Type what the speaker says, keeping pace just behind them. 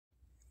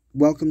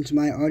Welcome to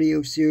my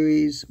audio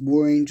series,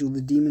 War Angel the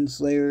Demon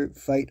Slayer,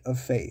 Fight of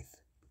Faith.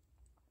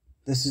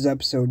 This is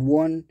episode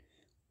 1,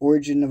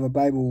 Origin of a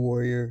Bible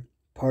Warrior,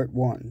 part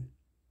 1.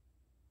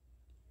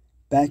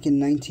 Back in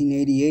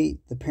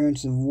 1988, the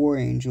parents of War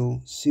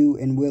Angel, Sue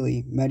and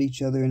Willie, met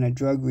each other in a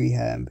drug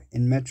rehab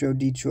in Metro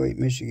Detroit,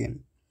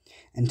 Michigan,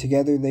 and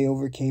together they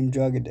overcame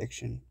drug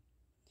addiction.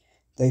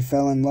 They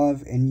fell in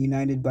love and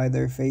united by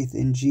their faith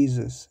in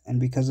Jesus, and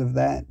because of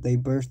that, they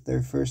birthed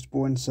their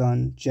firstborn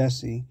son,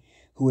 Jesse,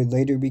 who would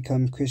later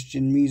become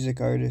Christian music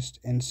artist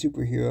and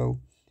superhero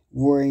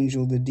War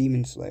Angel the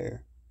Demon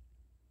Slayer.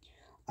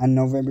 On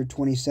November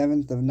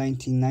 27th of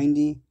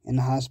 1990, in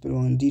a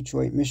hospital in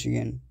Detroit,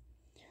 Michigan,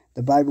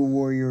 the Bible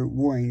warrior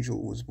War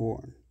Angel was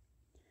born.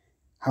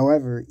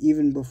 However,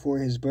 even before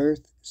his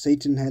birth,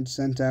 Satan had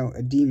sent out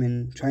a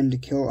demon trying to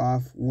kill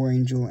off War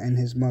Angel and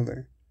his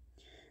mother.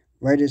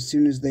 Right as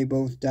soon as they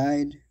both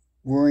died,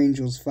 War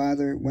Angel's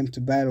father went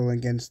to battle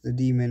against the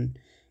demon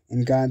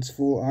in God's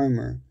full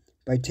armor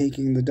by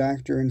taking the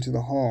doctor into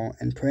the hall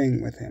and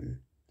praying with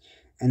him.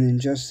 And in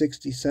just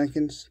 60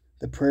 seconds,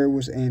 the prayer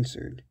was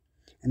answered,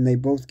 and they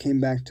both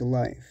came back to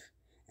life,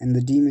 and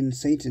the demon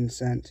Satan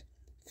sent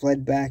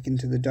fled back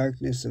into the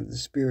darkness of the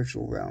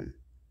spiritual realm.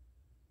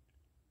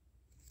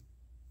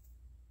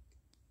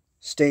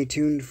 Stay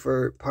tuned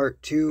for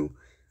part 2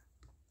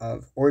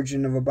 of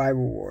Origin of a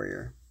Bible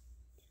Warrior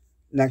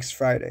next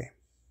Friday.